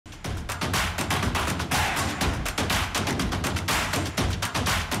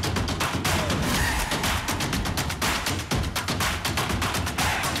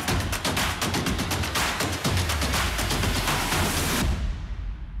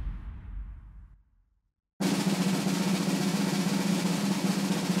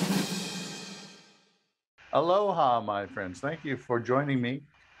Aloha, my friends. Thank you for joining me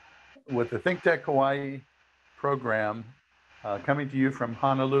with the ThinkTech Hawaii program coming to you from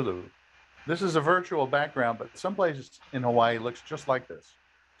Honolulu. This is a virtual background, but some places in Hawaii looks just like this.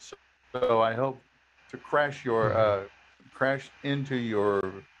 So I hope to crash into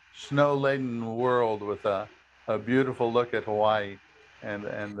your snow-laden world with a beautiful look at Hawaii and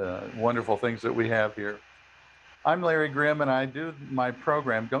the wonderful things that we have here. I'm Larry Grimm, and I do my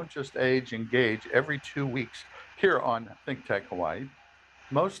program, Don't Just Age, Engage, every 2 weeks here on ThinkTech Hawaii.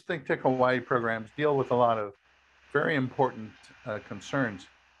 Most ThinkTech Hawaii programs deal with a lot of very important concerns,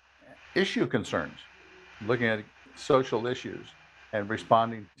 issue concerns, looking at social issues and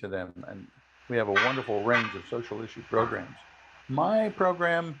responding to them. And we have a wonderful range of social issue programs. My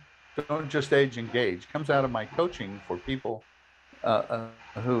program, Don't Just Age, Engage, comes out of my coaching for people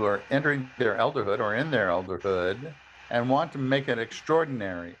who are entering their elderhood or in their elderhood and want to make it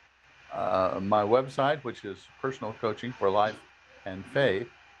extraordinary. My website, which is Personal Coaching for Life and Faith,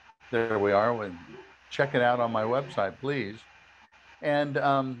 there we are. Check it out on my website, please. And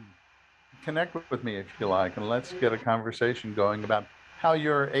connect with me if you like, and let's get a conversation going about how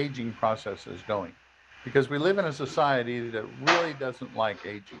your aging process is going. Because we live in a society that really doesn't like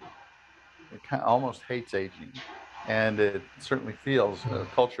aging. It almost hates aging. And it certainly feels a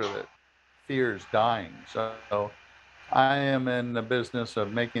culture that fears dying. So I am in the business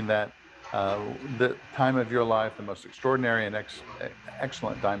of making that the time of your life the most extraordinary and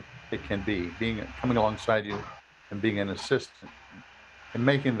excellent time it can be, coming alongside you and being an assistant and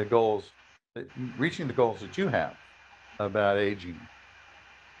making the goals, reaching the goals that you have about aging.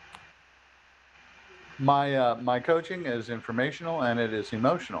 My coaching is informational and it is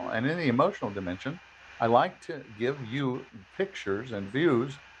emotional. And in the emotional dimension, I like to give you pictures and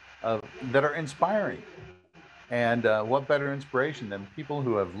views that are inspiring. And what better inspiration than people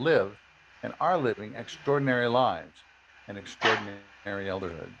who have lived and are living extraordinary lives and extraordinary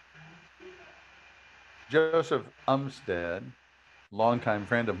elderhood. Joseph Umstead, longtime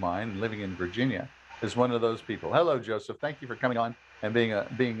friend of mine living in Virginia, is one of those people. Hello, Joseph. Thank you for coming on and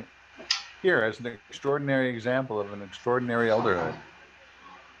being here as an extraordinary example of an extraordinary elderhood.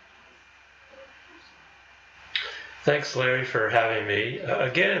 Thanks, Larry, for having me.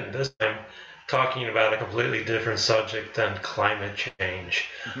 Again, this time talking about a completely different subject than climate change.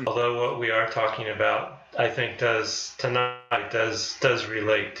 Although what we are talking about, I think, does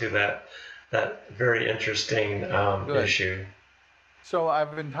relate to that very interesting issue. So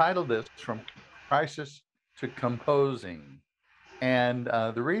I've entitled this From Crisis to Composing. And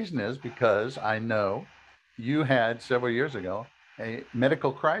the reason is because I know you had several years ago a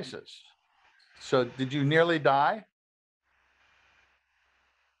medical crisis. So did you nearly die?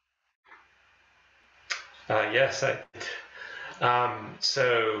 Yes,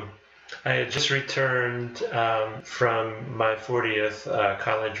 so I had just returned from my 40th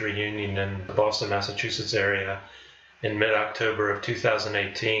college reunion in the Boston, Massachusetts area in mid-October of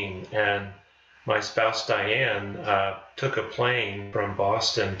 2018, and my spouse Diane took a plane from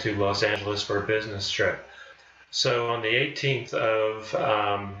Boston to Los Angeles for a business trip. So on the 18th of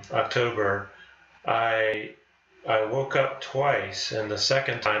October, I woke up twice, and the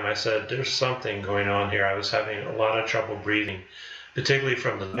second time I said, there's something going on here. I was having a lot of trouble breathing, particularly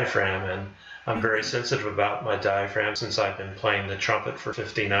from the diaphragm, and I'm very sensitive about my diaphragm since I've been playing the trumpet for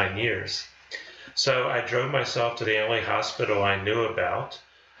 59 years. So I drove myself to the only hospital I knew about,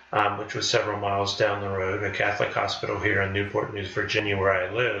 which was several miles down the road, a Catholic hospital here in Newport News, Virginia, where I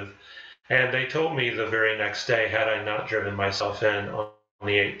live. And they told me the very next day, had I not driven myself in on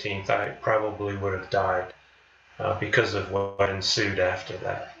the 18th, I probably would have died. Because of what ensued after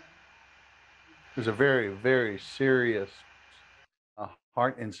that. It was a very, very serious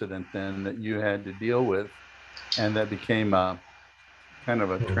heart incident then that you had to deal with, and that became kind of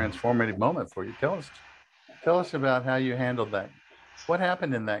a transformative moment for you. Tell us about how you handled that. What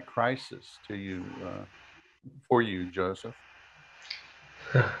happened in that crisis to you, for you, Joseph?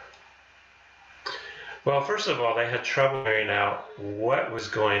 Well, first of all, they had trouble figuring out what was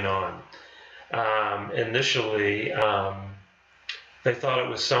going on. Initially, they thought it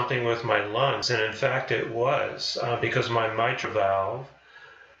was something with my lungs, and in fact it was, because my mitral valve,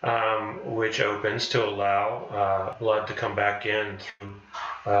 which opens to allow blood to come back in through,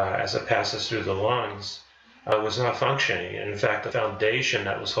 as it passes through the lungs, was not functioning. And in fact, the foundation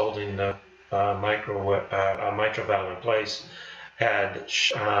that was holding the mitral valve in place had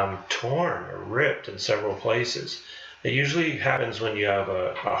torn or ripped in several places. It usually happens when you have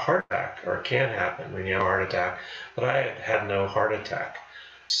a heart attack, or it can happen when you have a heart attack, but I had no heart attack.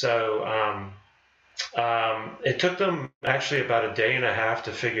 So it took them actually about a day and a half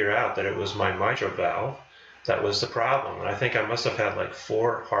to figure out that it was my mitral valve. that was the problem. And I think I must have had like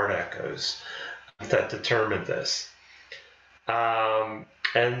 4 heart echoes that determined this.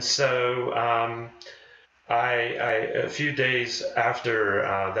 And so a few days after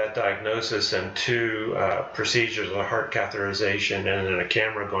that diagnosis and 2 procedures, a heart catheterization and then a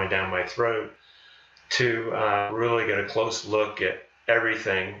camera going down my throat to really get a close look at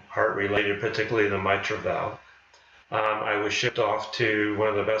everything heart related, particularly the mitral valve, I was shipped off to one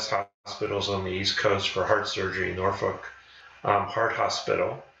of the best hospitals on the East Coast for heart surgery, Norfolk Heart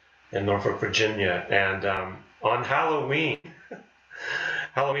Hospital in Norfolk, Virginia. And on Halloween,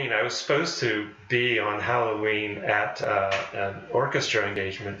 I was supposed to be on Halloween at an orchestra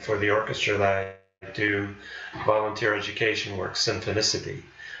engagement for the orchestra that I do volunteer education work, Symphonicity.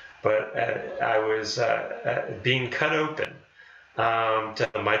 But I was being cut open to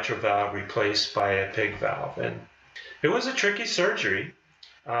have the mitral valve replaced by a pig valve. And it was a tricky surgery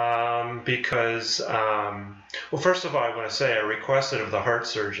because, well, first of all, I want to say I requested of the heart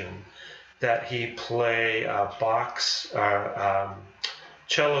surgeon that he play Bach's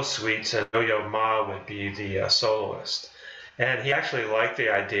cello suites, and Yo-Yo Ma would be the soloist. And he actually liked the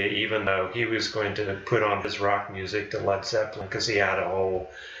idea, even though he was going to put on his rock music to Led Zeppelin, because he had a whole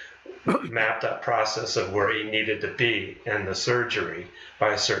mapped out process of where he needed to be in the surgery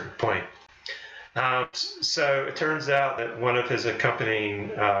by a certain point. So it turns out that one of his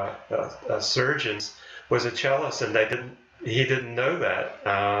accompanying surgeons was a cellist, and he didn't know that.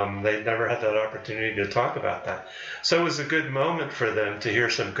 They never had that opportunity to talk about that. So it was a good moment for them to hear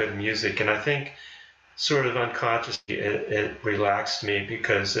some good music. And I think sort of unconsciously it relaxed me,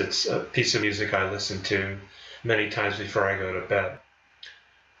 because it's a piece of music I listen to many times before I go to bed.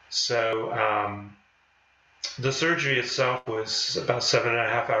 So the surgery itself was about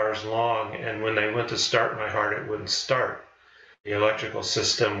 7.5 hours long. And when they went to start my heart, it wouldn't start. The electrical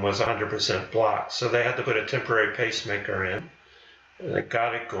system was 100% blocked. So they had to put a temporary pacemaker in. They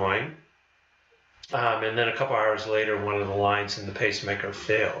got it going. And then a couple hours later, one of the lines in the pacemaker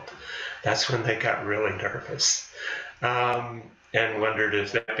failed. That's when they got really nervous and wondered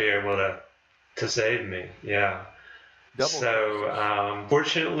if they'd be able to save me. Yeah. So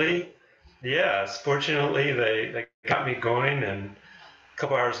fortunately, they got me going, and a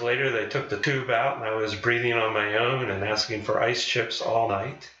couple hours later, they took the tube out, and I was breathing on my own and asking for ice chips all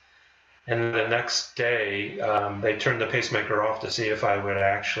night. And the next day, they turned the pacemaker off to see if I would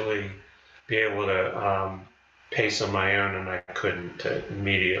actually be able to pace on my own, and I couldn't. It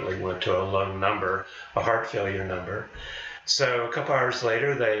immediately went to a low number, a heart failure number. So a couple hours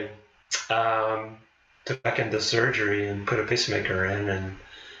later, they took back into surgery and put a pacemaker in, and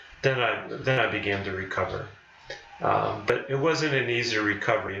then I began to recover. But it wasn't an easy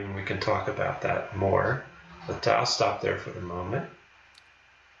recovery, and we can talk about that more. But I'll stop there for the moment.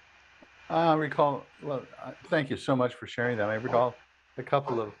 I recall, well, thank you so much for sharing that. I recall a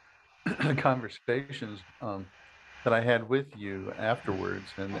couple of conversations that I had with you afterwards,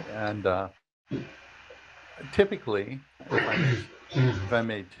 and typically, if I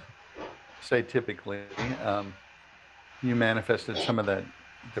may say typically, you manifested some of that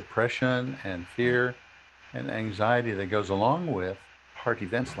depression and fear and anxiety that goes along with heart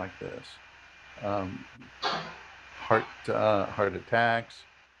events like this. Heart attacks,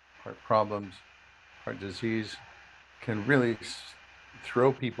 heart problems, heart disease can really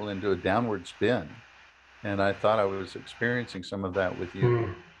throw people into a downward spin. And I thought I was experiencing some of that with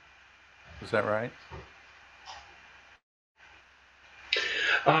you. Is that right?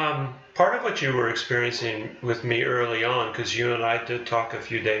 Part of what you were experiencing with me early on, because you and I did talk a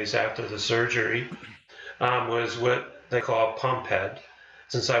few days after the surgery, was what they call pump head.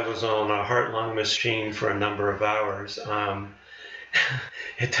 Since I was on a heart-lung machine for a number of hours,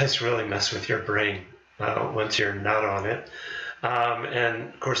 it does really mess with your brain once you're not on it.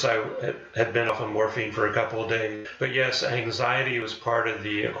 And of course, I had been off of morphine for a couple of days. But yes, anxiety was part of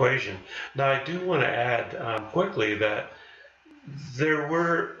the equation. Now, I do want to add quickly that there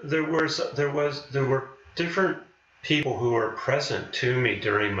were different people who were present to me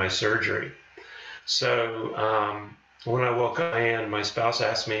during my surgery. So when I woke up, my spouse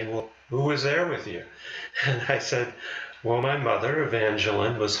asked me, "Well, who was there with you?" And I said, "Well, my mother,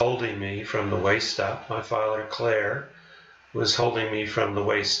 Evangeline, was holding me from the waist up. My father, Claire, was holding me from the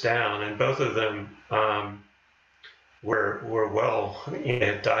waist down, and both of them were well,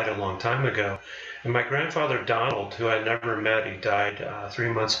 had died a long time ago. And my grandfather, Donald, who I never met, he died 3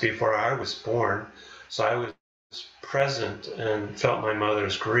 months before I was born. So I was present and felt my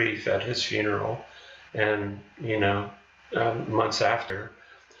mother's grief at his funeral and, months after.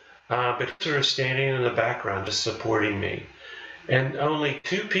 But sort of standing in the background, just supporting me. And only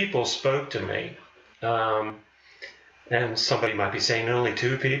 2 people spoke to me. And somebody might be saying only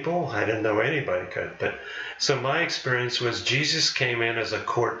 2 people. I didn't know anybody could. But so my experience was Jesus came in as a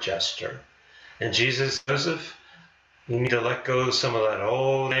court jester. And Jesus, Joseph, you need to let go of some of that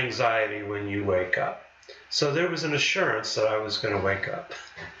old anxiety when you wake up. So there was an assurance that I was going to wake up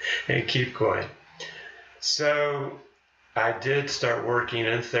and keep going. So I did start working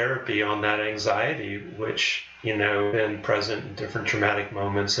in therapy on that anxiety, which, been present in different traumatic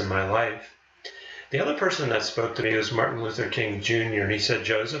moments in my life. The other person that spoke to me was Martin Luther King Jr. And he said,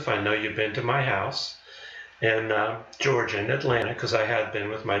 Joseph, I know you've been to my house in Georgia, in Atlanta, because I had been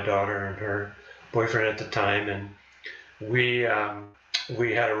with my daughter and her boyfriend at the time. And we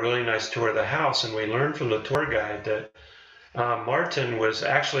had a really nice tour of the house, and we learned from the tour guide that Martin was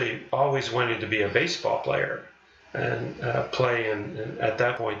actually always wanting to be a baseball player and play at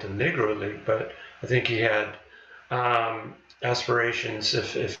that point in the Negro League. But I think he had aspirations,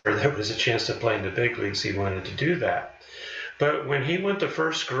 if there was a chance to play in the big leagues, he wanted to do that. But when he went to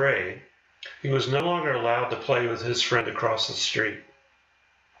first grade, he was no longer allowed to play with his friend across the street,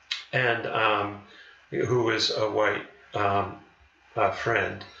 and who was a white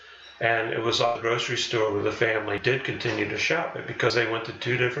friend. And it was at the grocery store where the family did continue to shop. But because they went to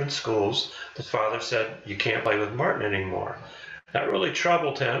 2 different schools, the father said, you can't play with Martin anymore. That really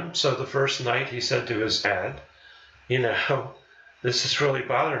troubled him. So the first night he said to his dad, this is really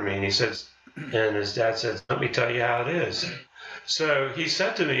bothering me. And and his dad said, let me tell you how it is. So he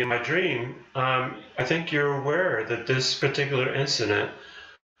said to me in my dream, I think you're aware that this particular incident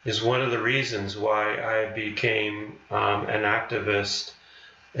is one of the reasons why I became an activist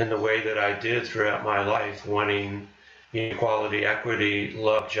in the way that I did throughout my life, wanting equality, equity,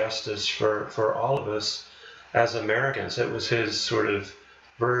 love, justice for all of us as Americans. It was his sort of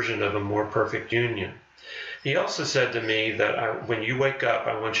version of a more perfect union. He also said to me that when you wake up,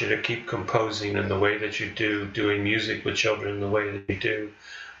 I want you to keep composing in the way that you do, doing music with children in the way that you do,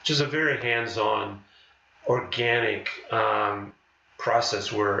 which is a very hands-on, organic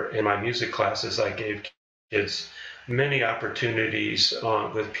process where in my music classes I gave kids many opportunities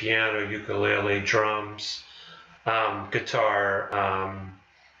with piano, ukulele, drums, guitar,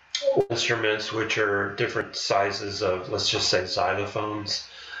 instruments, which are different sizes of, let's just say, xylophones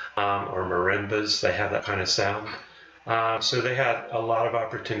or marimbas. They have that kind of sound. So they had a lot of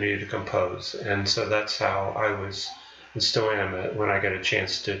opportunity to compose. And so that's how I was, and still am when I get a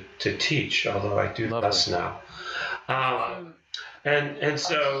chance to teach, although I do less now. And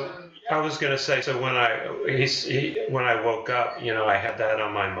so I was going to say, so when I woke up, I had that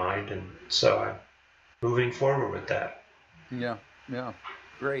on my mind, and so I'm moving forward with that. Yeah,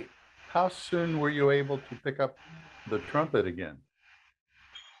 great. How soon were you able to pick up the trumpet again?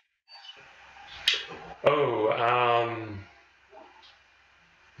 Oh,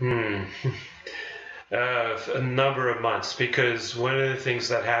 a number of months, because one of the things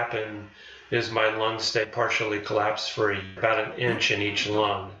that happened is my lungs stayed partially collapsed for about an inch in each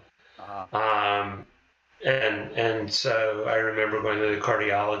lung. And so I remember going to the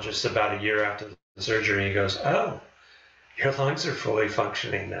cardiologist about a year after the surgery. He goes, oh, your lungs are fully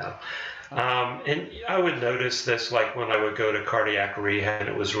functioning now. And I would notice this like when I would go to cardiac rehab and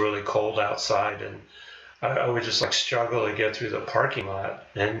it was really cold outside, and I would just like struggle to get through the parking lot.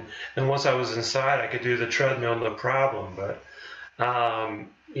 And once I was inside, I could do the treadmill, no problem. But,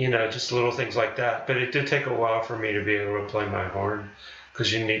 just little things like that. But it did take a while for me to be able to play my horn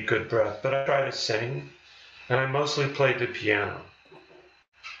because you need good breath. But I try to sing, and I mostly played the piano.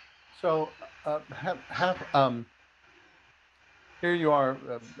 So here you are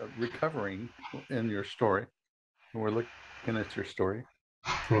recovering in your story. We're looking at your story.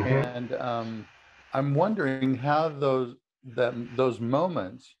 Mm-hmm. And I'm wondering how those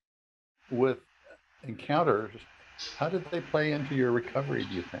moments with encounters, how did they play into your recovery,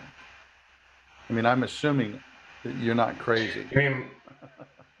 do you think? I mean, I'm assuming that you're not crazy.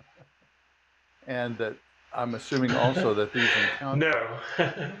 And that I'm assuming also that these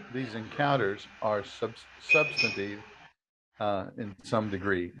these encounters are substantive in some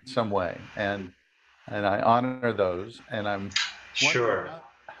degree, some way. And I honor those, and I'm sure.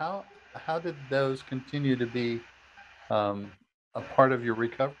 How did those continue to be a part of your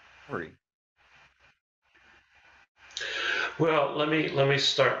recovery? Well, let me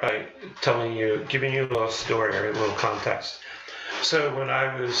start by giving you a little story or a little context. So when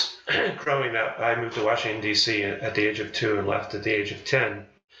I was growing up, I moved to Washington, D.C. at the age of 2 and left at the age of 10.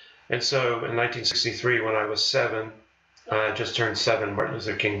 And so in 1963, when I was 7, I just turned 7, Martin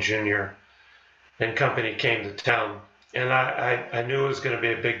Luther King Jr. and company came to town. And I knew it was going to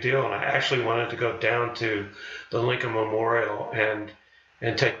be a big deal, and I actually wanted to go down to the Lincoln Memorial and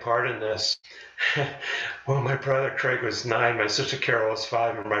and take part in this. Well, my brother Craig was 9, my sister Carol was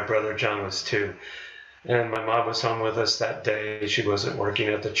 5, and my brother John was 2. And my mom was home with us that day. She wasn't working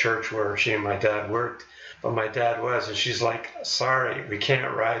at the church where she and my dad worked, but my dad was. And she's like, sorry, we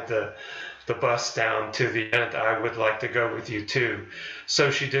can't ride the bus down to the end. I would like to go with you too. So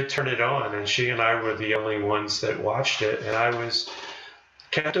she did turn it on, and she and I were the only ones that watched it. And I was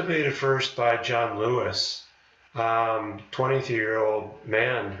captivated first by John Lewis, 23-year-old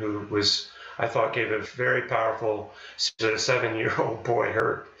man who was, I thought, gave a very powerful, a 7-year-old boy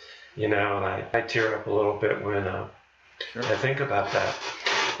hurt, and I tear up a little bit when Sure. I think about that.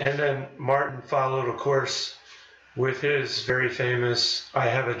 And then Martin followed, of course, with his very famous I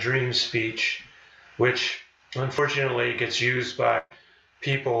Have a Dream speech, which unfortunately gets used by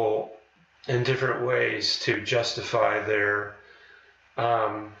people in different ways to justify their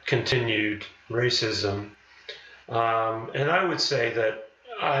continued racism. And I would say that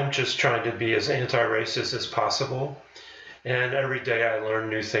I'm just trying to be as anti-racist as possible. And every day I learn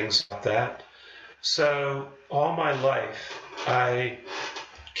new things about that. So all my life, I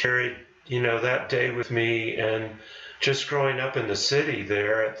carried, that day with me, and just growing up in the city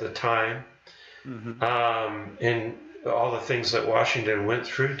there at the time, and all the things that Washington went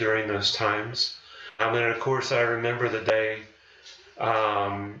through during those times. And of course, I remember the day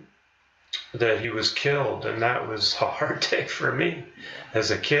that he was killed, and that was a hard day for me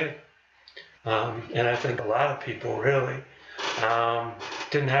as a kid. And I think a lot of people really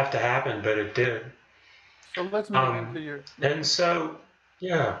didn't have to happen, but it did. So let's move into your. And so,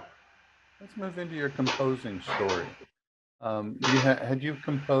 yeah. Let's move into your composing story. Had you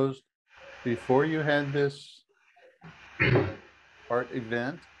composed before you had this art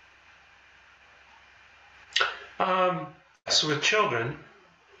event? So with children,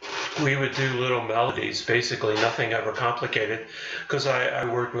 we would do little melodies, basically nothing ever complicated, because I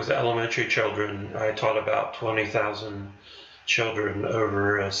worked with elementary children. I taught about 20,000 children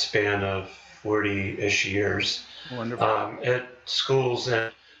over a span of 40-ish years. Wonderful. At schools in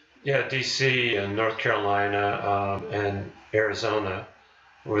DC and North Carolina and Arizona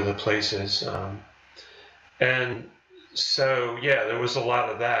were the places. And so, there was a lot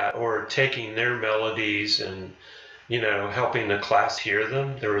of that, or taking their melodies and helping the class hear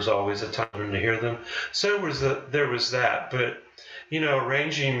them. There was always a time to hear them. So there was that. But,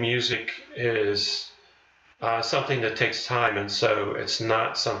 arranging music is something that takes time. And so it's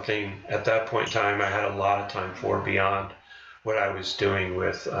not something at that point in time I had a lot of time for beyond what I was doing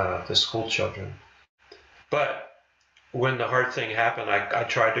with the school children. But when the hard thing happened, I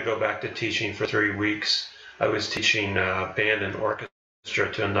tried to go back to teaching for 3 weeks. I was teaching band and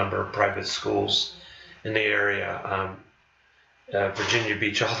orchestra to a number of private schools in the area, Virginia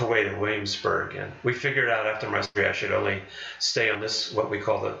Beach all the way to Williamsburg. And we figured out after my surgery I should only stay on this, what we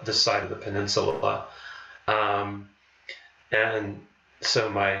call this side of the peninsula. And so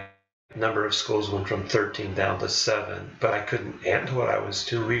my number of schools went from 13 down to 7, but I couldn't handle it. I was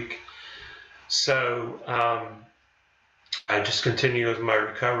too weak. So I just continued with my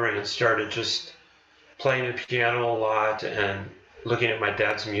recovery and started just playing the piano a lot and looking at my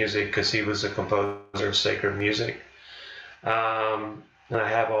dad's music, because he was a composer of sacred music. And I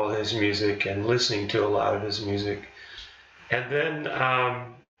have all his music and listening to a lot of his music. And then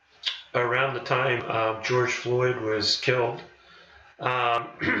around the time George Floyd was killed,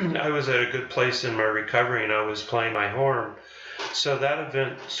 I was at a good place in my recovery, and I was playing my horn. So that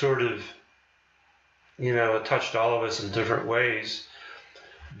event sort of, it touched all of us in different ways.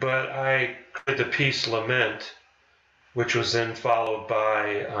 But I created the piece Lament, which was then followed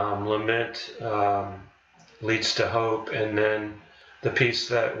by Lament Leads to Hope, and then the piece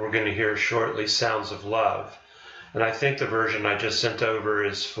that we're going to hear shortly, Sounds of Love. And I think the version I just sent over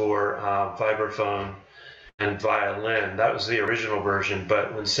is for vibraphone and violin. That was the original version,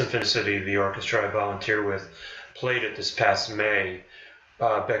 but when Symphony, the orchestra I volunteer with, played it this past May,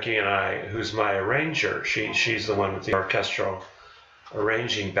 Becky and I, who's my arranger, she's the one with the orchestral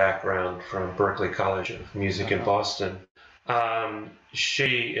arranging background from Berklee College of Music in Boston.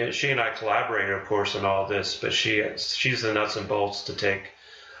 She and I collaborated, of course, in all this, but she's the nuts and bolts to take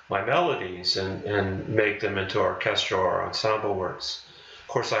my melodies and make them into orchestral or ensemble works. Of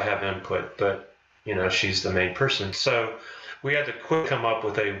course, I have input, but she's the main person. So we had to come up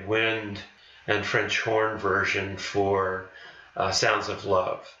with a wind and French horn version for Sounds of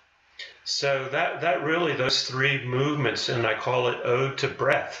Love. So that really, those 3 movements, and I call it Ode to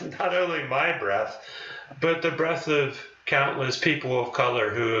Breath, not only my breath, but the breath of countless people of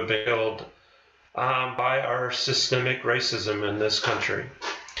color who have been killed by our systemic racism in this country.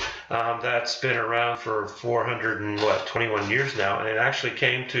 That's been around for 21 years now, and it actually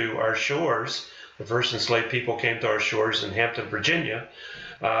came to our shores. The first enslaved people came to our shores in Hampton, Virginia,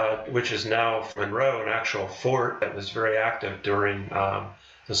 which is now Monroe, an actual fort that was very active during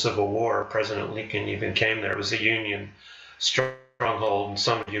the Civil War. President Lincoln even came there. It was a Union stronghold, and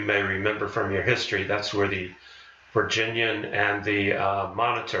some of you may remember from your history, that's where the Virginian and the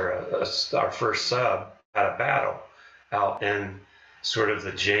Monitor, our first sub, had a battle out in sort of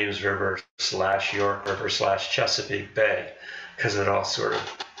the James River / York River / Chesapeake Bay, because it all sort of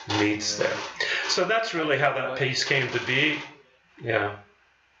meets there. So that's really how that piece came to be. Yeah.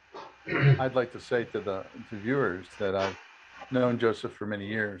 I'd like to say to viewers that I've known Joseph for many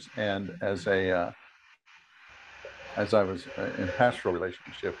years, and as I was in pastoral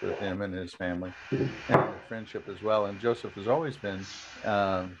relationship with him and his family, and a friendship as well. And Joseph has always been,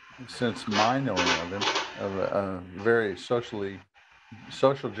 since my knowing of him, a very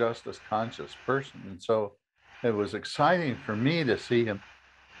social justice conscious person. And so it was exciting for me to see him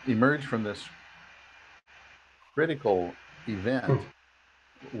emerge from this critical event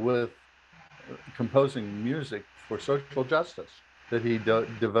with composing music for social justice that he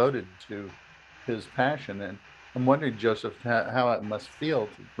devoted to his passion. And I'm wondering, Joseph, how it must feel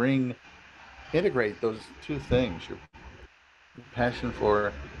to integrate those two things, your passion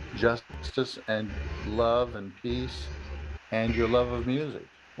for justice and love and peace, and your love of music.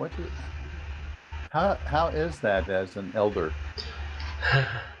 How is that as an elder?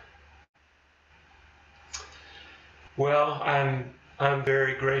 Well, I'm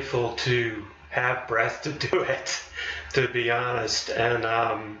very grateful to have breath to do it, to be honest.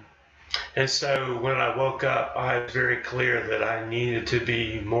 And so when I woke up, I was very clear that I needed to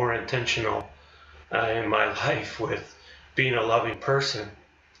be more intentional in my life with being a loving person.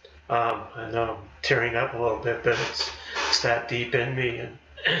 I know I'm tearing up a little bit, but it's that deep in me.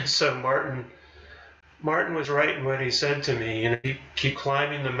 And so Martin was right in what he said to me. You keep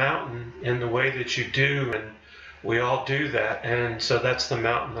climbing the mountain in the way that you do, and we all do that. And so that's the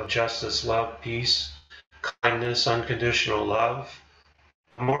mountain of justice, love, peace, kindness, unconditional love,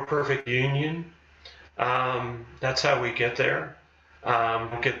 a more perfect union. That's how we get there.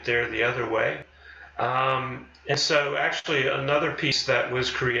 Get there the other way. And so actually another piece that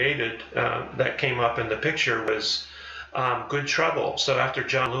was created that came up in the picture was Good Trouble. So after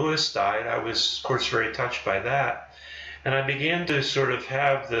John Lewis died, I was, of course, very touched by that. And I began to sort of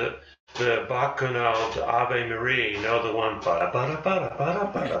have the Bacchanal, the Ave Maria, the one,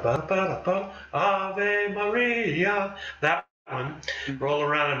 Ave Maria, that one, roll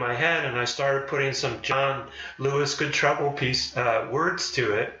around in my head, and I started putting some John Lewis Good Trouble piece words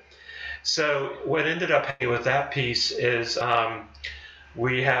to it. So what ended up happening with that piece is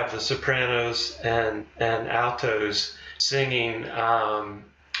we have the sopranos and altos singing, and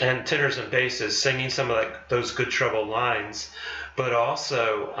tenors and basses singing some of those Good Trouble lines, but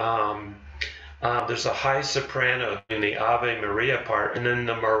also there's a high soprano in the Ave Maria part, and then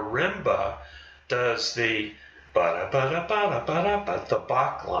the marimba does the the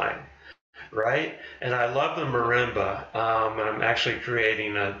Bach line, right? And I love the marimba. I'm actually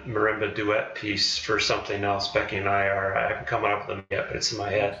creating a marimba duet piece for something else. Becky and I haven't come up with them yet, but it's in my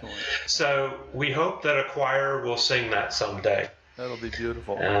head. Excellent. So we hope that a choir will sing that someday. That'll be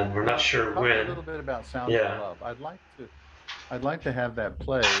beautiful. And we're not sure Talk when. a little bit about Sounds of Love. I'd like to have that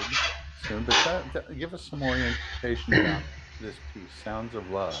played soon, but give us some orientation about this piece, Sounds of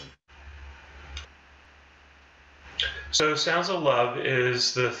Love. So Sounds of Love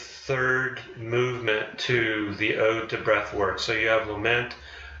is the third movement to the Ode to Breathwork. So you have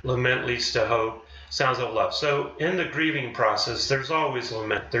Lament leads to hope, Sounds of Love. So in the grieving process, there's always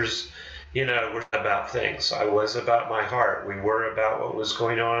lament. We're about things. I was about my heart. We were about what was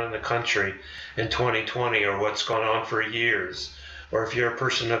going on in the country in 2020, or what's gone on for years. Or if you're a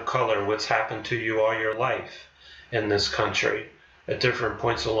person of color, what's happened to you all your life in this country at different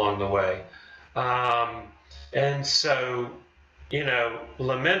points along the way. And so,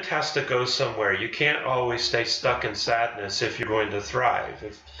 lament has to go somewhere. You can't always stay stuck in sadness if you're going to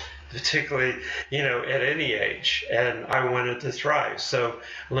thrive, particularly, at any age. And I wanted to thrive. So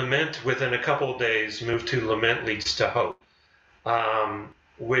lament, within a couple of days, moved to Lament Leads to Hope,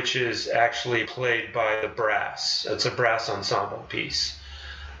 which is actually played by the brass. It's a brass ensemble piece.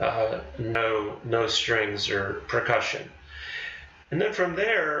 No strings or percussion. And then from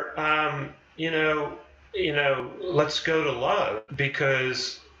there, let's go to love,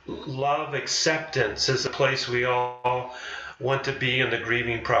 because love acceptance is a place we all want to be in the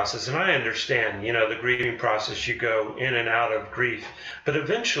grieving process. And I understand, the grieving process, you go in and out of grief. But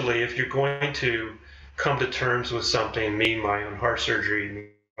eventually, if you're going to come to terms with something, my own heart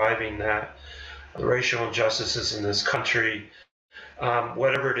surgery driving that, the racial injustices in this country,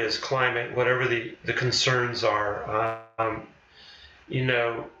 whatever it is, climate, whatever the concerns are, you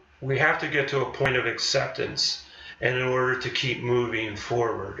know, we have to get to a point of acceptance and in order to keep moving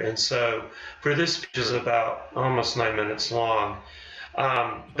forward. And so for this speech is about almost 9 minutes long.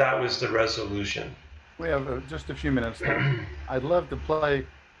 That was the resolution. We have just a few minutes left. I'd love to play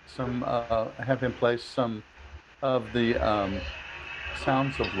some, have him play some of the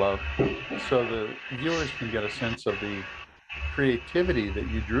sounds of love so the viewers can get a sense of the creativity that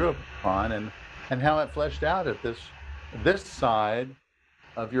you drew upon and how it fleshed out at this side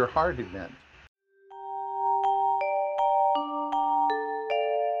of your heart event.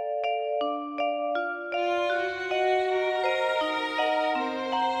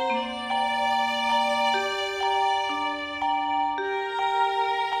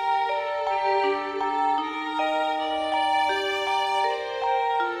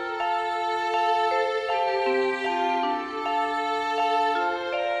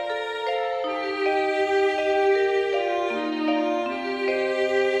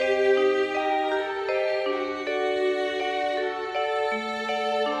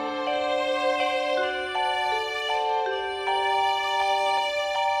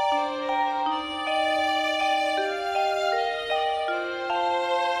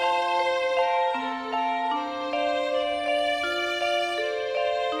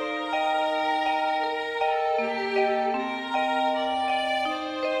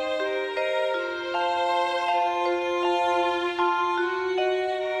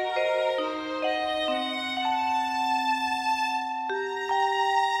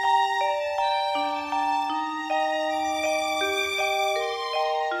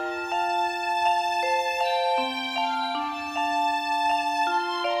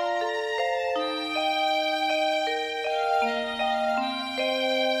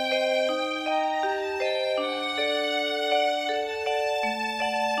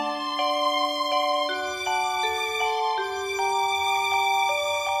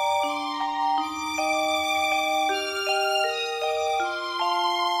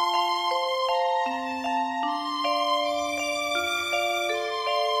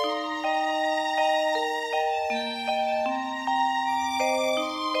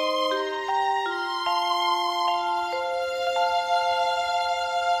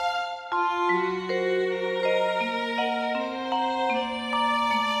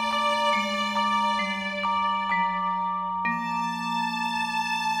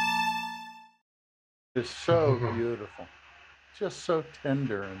 It's so beautiful, just so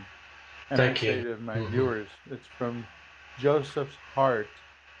tender. And I Thank say you. to my viewers, it's from Joseph's heart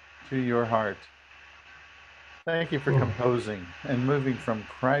to your heart. Thank you for composing and moving from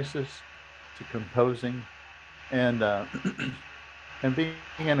crisis to composing and and being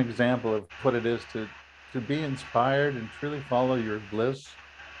an example of what it is to be inspired and truly follow your bliss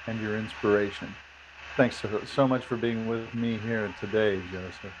and your inspiration. Thanks so much for being with me here today,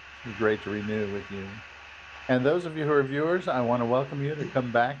 Joseph. It's great to renew with you. And those of you who are viewers, I want to welcome you to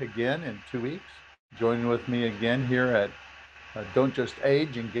come back again in 2 weeks. Join with me again here at Don't Just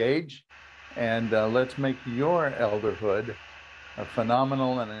Age, Engage. And let's make your elderhood a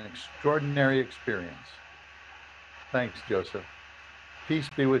phenomenal and an extraordinary experience. Thanks, Joseph. Peace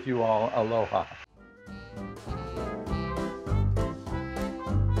be with you all. Aloha.